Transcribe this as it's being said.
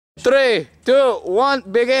3, 2, 1,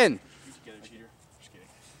 begin.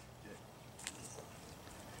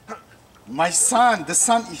 My son, the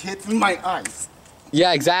sun hit in my eyes.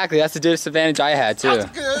 Yeah, exactly. That's the disadvantage I had too.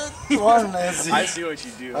 That's good. One, I see what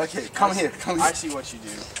you do. Okay, come here, come here. I see what you do.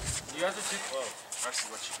 You guys are too close. I see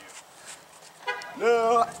what you do.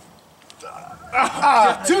 No.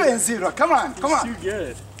 2-0. Come on, come on. Too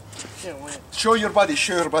good. Can't win. Show your body,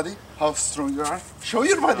 show your body. How strong you are. Show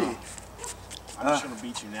your body. I'm just gonna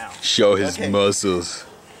beat you now. Show his Okay. muscles.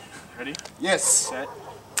 Ready? Yes. Set.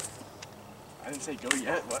 I didn't say go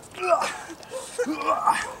yet. What?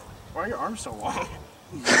 Why are your arms so long?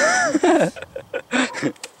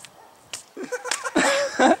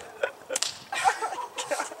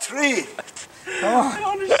 3. Come on. I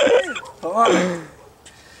don't understand. Come on.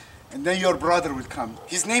 And then your brother will come.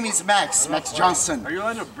 His name is Max Johnson. Are you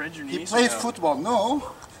allowed to bend your knees? He played or no? football.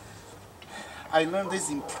 No. I learned this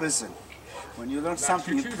in prison. When you learn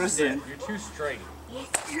something in prison. You're too straight.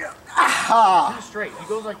 Aha! Too straight. He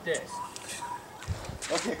goes like this.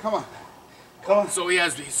 Okay, come on. Come on. So he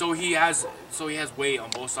has weight on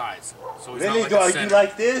both sides. So he's Really? not Do like I a do center.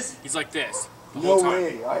 like this? He's like this. The No whole time.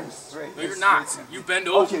 way. I'm straight. No, you're not. You bend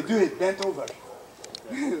over. Okay, do it. Bent over.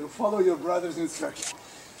 Follow your brother's instruction.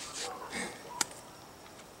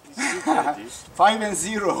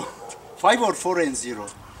 5-0. 5 or 4-0.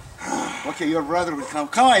 Okay, your brother will come.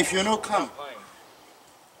 Come on, if you know, come.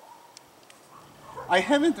 I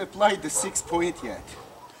haven't applied the 6 point yet.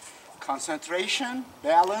 Concentration,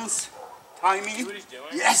 balance, timing. See what he's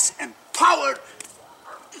doing? Yes, and power.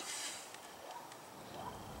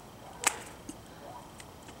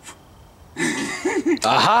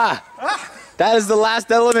 Aha! That is the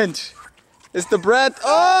last element. It's the breath.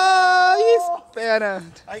 Oh, he's better.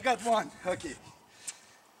 I got one. Okay.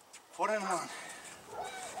 4-1.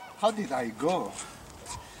 How did I go?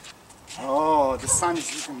 Oh, the sun is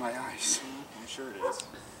hitting my eyes. I'm sure it is.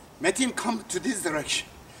 Metin, come to this direction.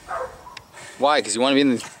 Why? Because you want to be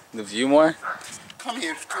in the view more? Come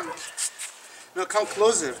here, come here. No, come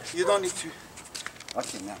closer. You don't need to.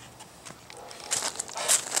 Okay, now.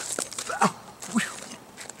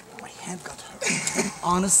 My hand got hurt.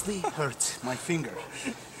 Honestly, hurt. My finger.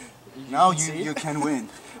 Now you can win.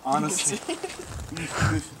 Honestly.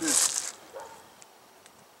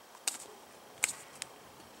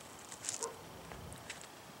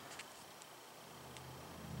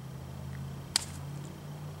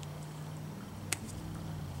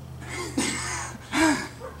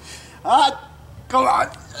 Come on.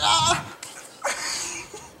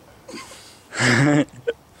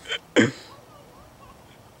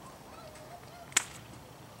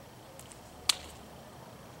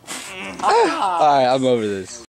 Alright, I'm over this.